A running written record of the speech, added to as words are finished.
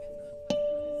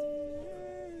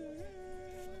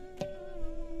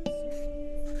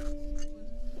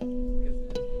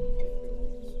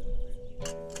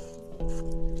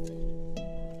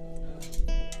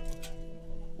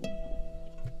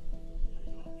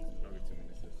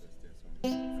Wer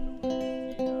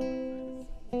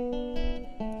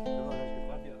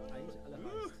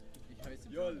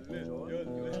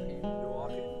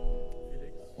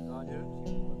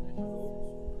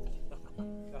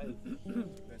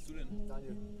bist du denn?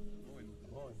 Daniel. Moin.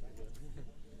 Moin.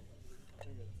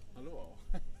 Hallo auch.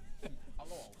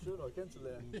 Hallo auch. Schön, euch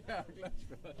kennenzulernen. Ja,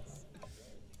 gleichfalls.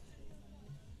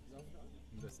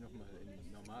 Um das nochmal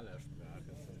in normaler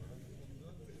Sprache zu machen.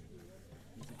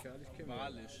 Musikalisch kennen wir.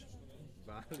 Walisch.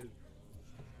 Walisch.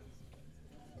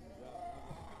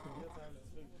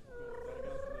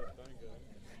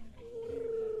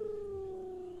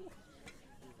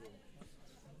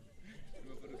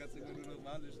 Du kannst ja nur noch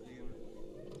Walisch reden.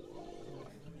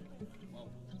 Wow.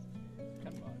 Ich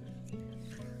kann Walisch.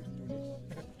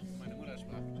 Meine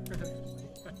Muttersprache.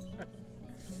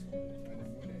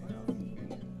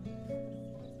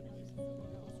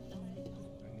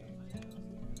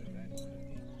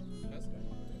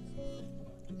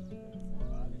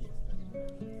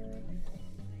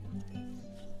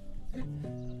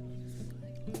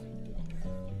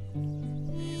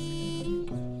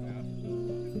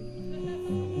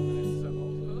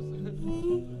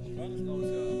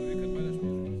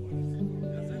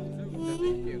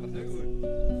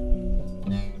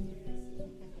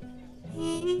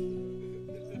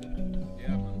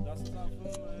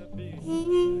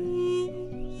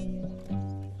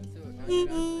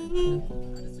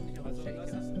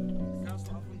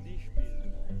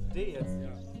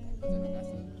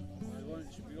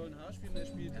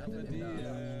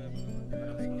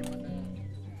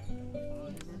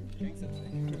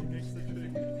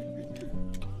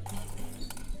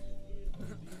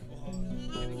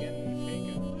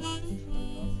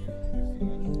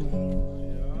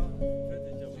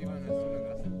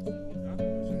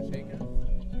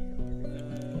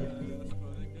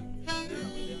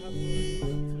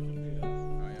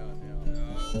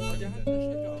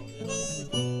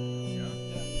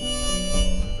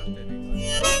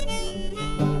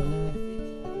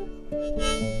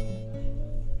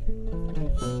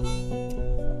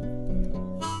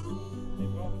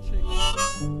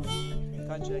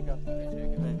 Kein Shaker. Nee.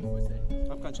 Ich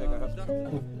hab keinen Shaker gehabt.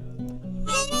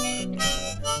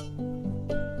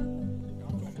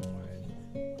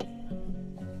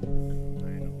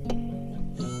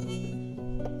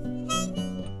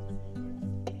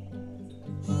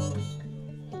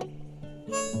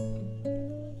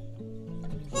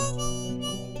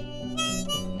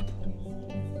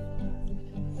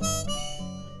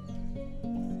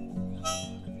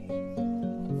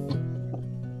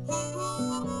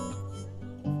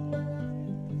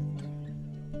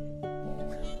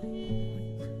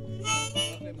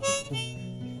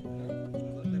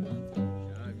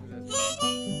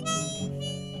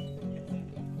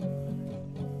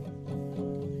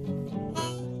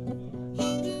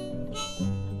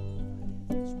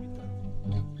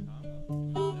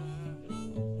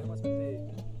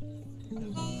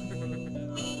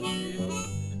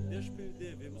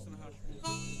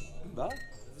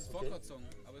 Song,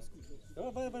 aber ist gut. Ja,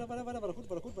 war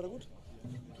gut.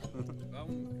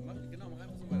 Warum? Genau, mach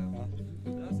einfach so weiter. Ja.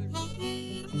 Da ist ja gut.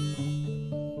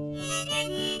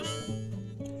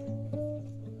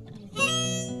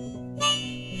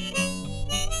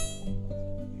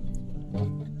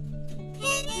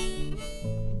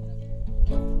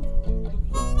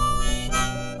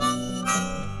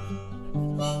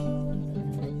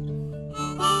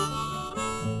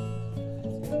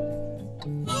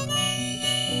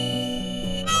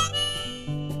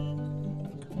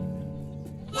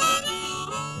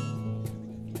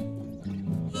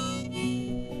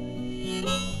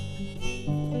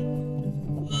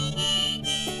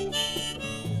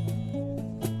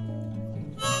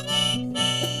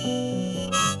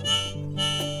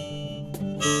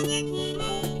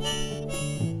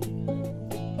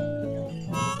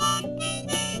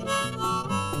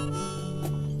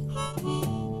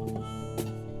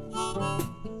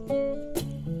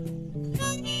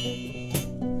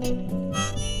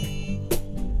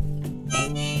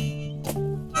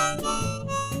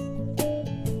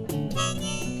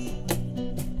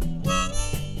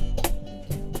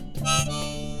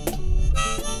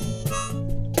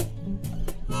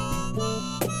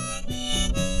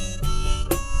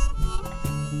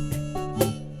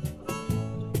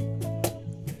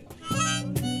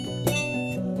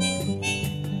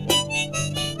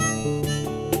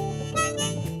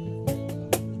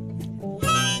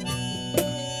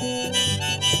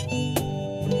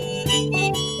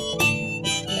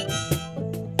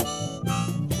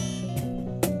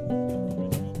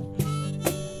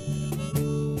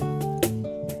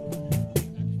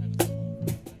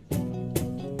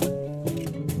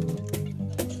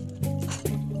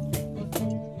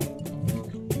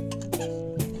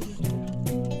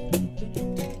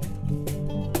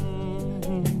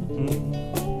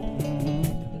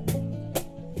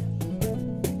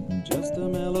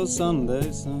 mellow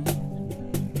Sunday sun,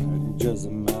 just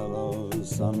a mellow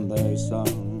Sunday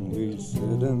sun. We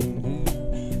sitting here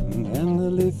in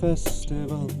Endelig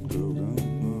festival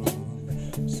grooving.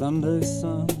 Sunday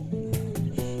sun,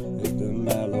 it's the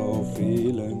mellow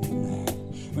feeling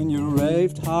when you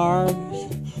raved hard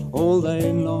all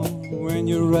day long. When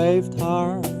you raved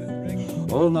hard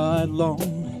all night long,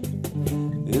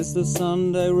 it's the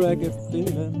Sunday reggae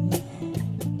feeling.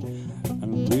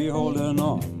 We holding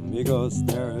on because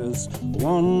there is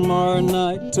one more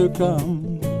night to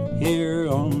come. Here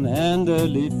on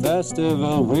Endelig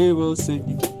Festival we will see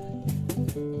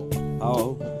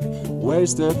how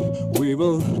wasted we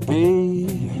will be.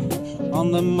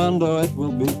 On the Monday it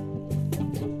will be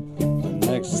the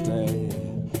next day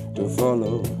to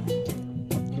follow.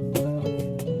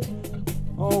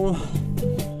 Oh,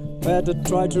 better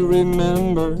try to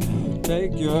remember,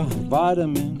 take your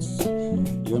vitamins,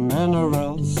 your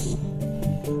minerals,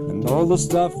 and all the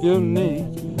stuff you need,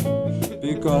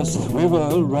 because we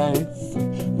will rave,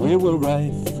 we will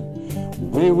rave,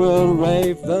 we will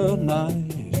rave the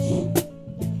night.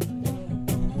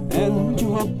 And you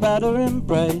will better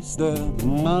embrace the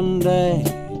Monday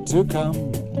to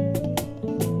come,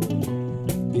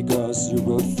 because you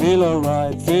will feel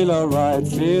alright, feel alright,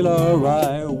 feel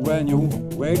alright when you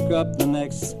wake up the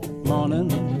next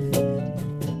morning.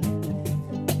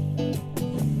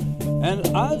 And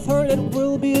I've heard it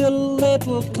will be a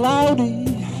little cloudy,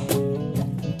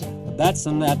 but that's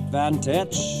an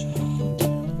advantage.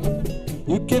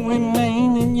 You can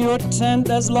remain in your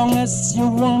tent as long as you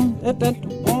want. It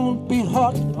won't be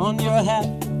hot on your hat.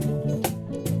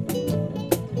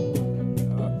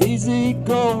 Easy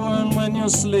going when you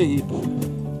sleep.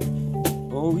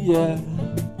 Oh yeah.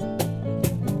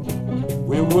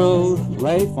 We will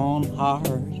rave on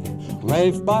hard,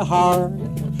 rave by heart,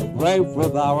 rave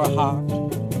with our heart.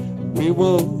 We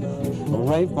will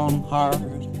rave on hard.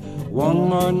 One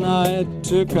more night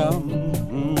to come.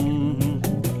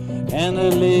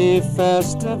 Endelig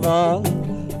Festival,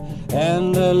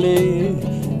 Endelig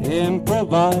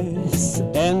Improvise,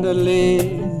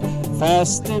 Endelig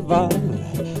Festival.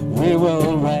 We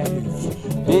will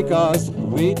rave because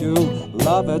we do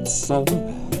love it so.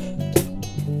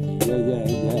 Yeah, yeah,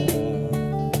 yeah.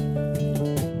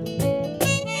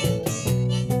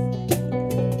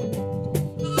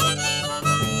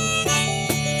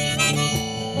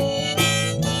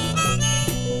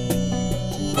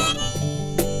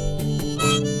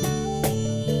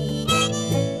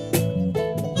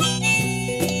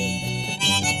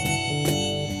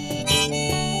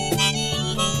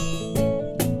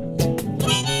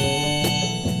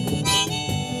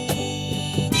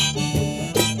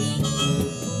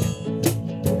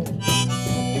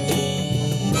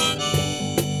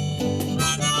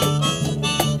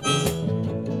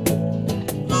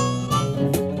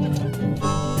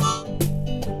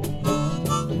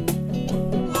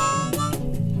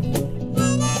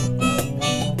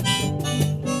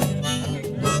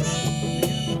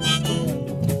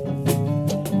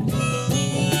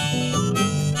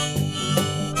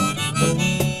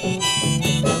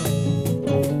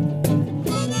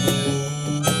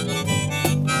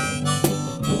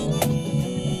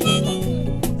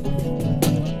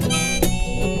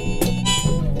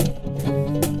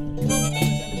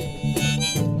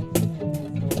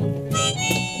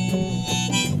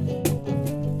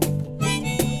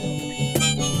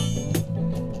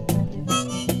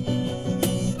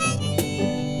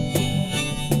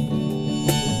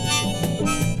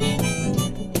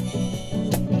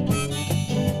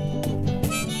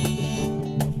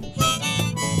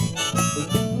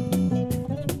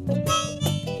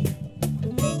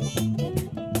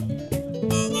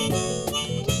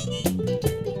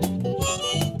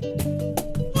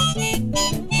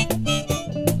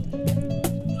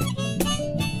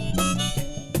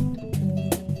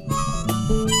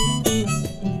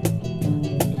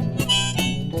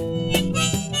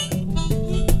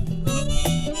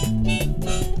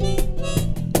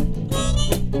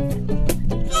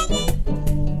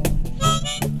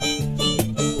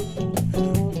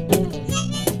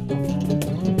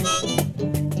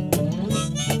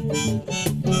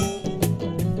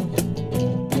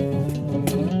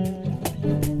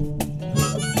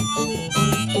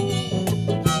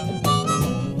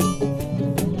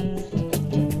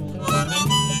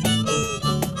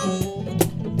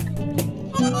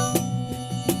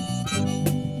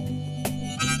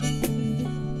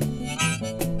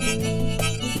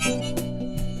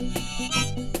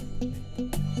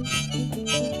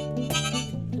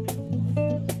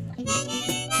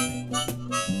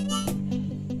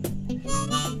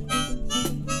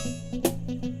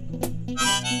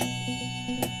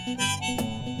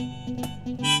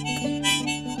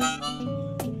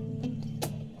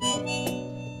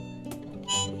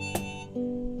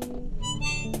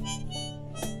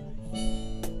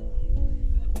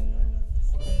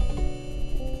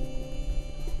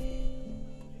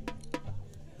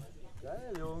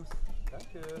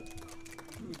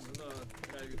 Gut,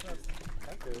 geil gepasst.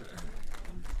 Danke.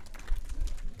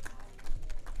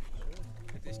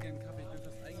 Hätte ich gerne einen Kaffee, ich bin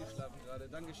fast eingeschlafen gerade.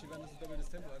 Danke, Shivan, dass du doppeltes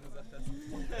Tempo angesagt hast. Ich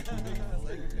bin fast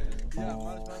eingefallen. Ja,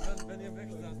 manchmal, wenn ihr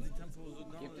wechselt, hast die Tempo so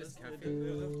Gibt es Kaffee?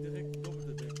 direkt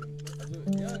doppelte Tempo. Also,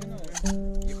 ja, genau.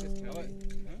 Gibt es Kaffee?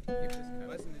 Gibt es Kaffee?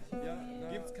 Weiß ich nicht. Ja,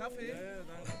 Gibt's Kaffee? Ja,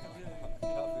 dann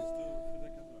Kaffee.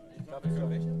 Kaffee für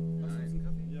welche? Machst du uns einen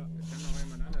Kaffee? Ja. Das kann noch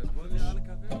jemand anderes. Wollen wir alle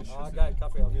Kaffee? Ah, geil,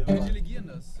 Kaffee auf jeden Wir Fall. delegieren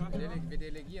das. Wir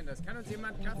delegieren das. Kann uns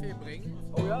jemand Kaffee bringen?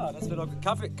 Oh ja, das wäre doch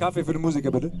Kaffee für die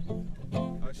Musiker, bitte.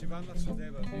 Aber Shivan macht schon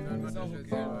selber. Shivan macht das auch schon okay.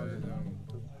 selber.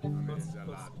 Am Ende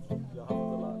Salat. Ja,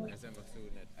 Salat. Das ist einfach zu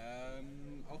nett.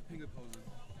 Auch Pingelpause.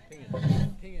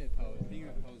 Pingelpause.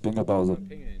 Pingelpause. Pingeln.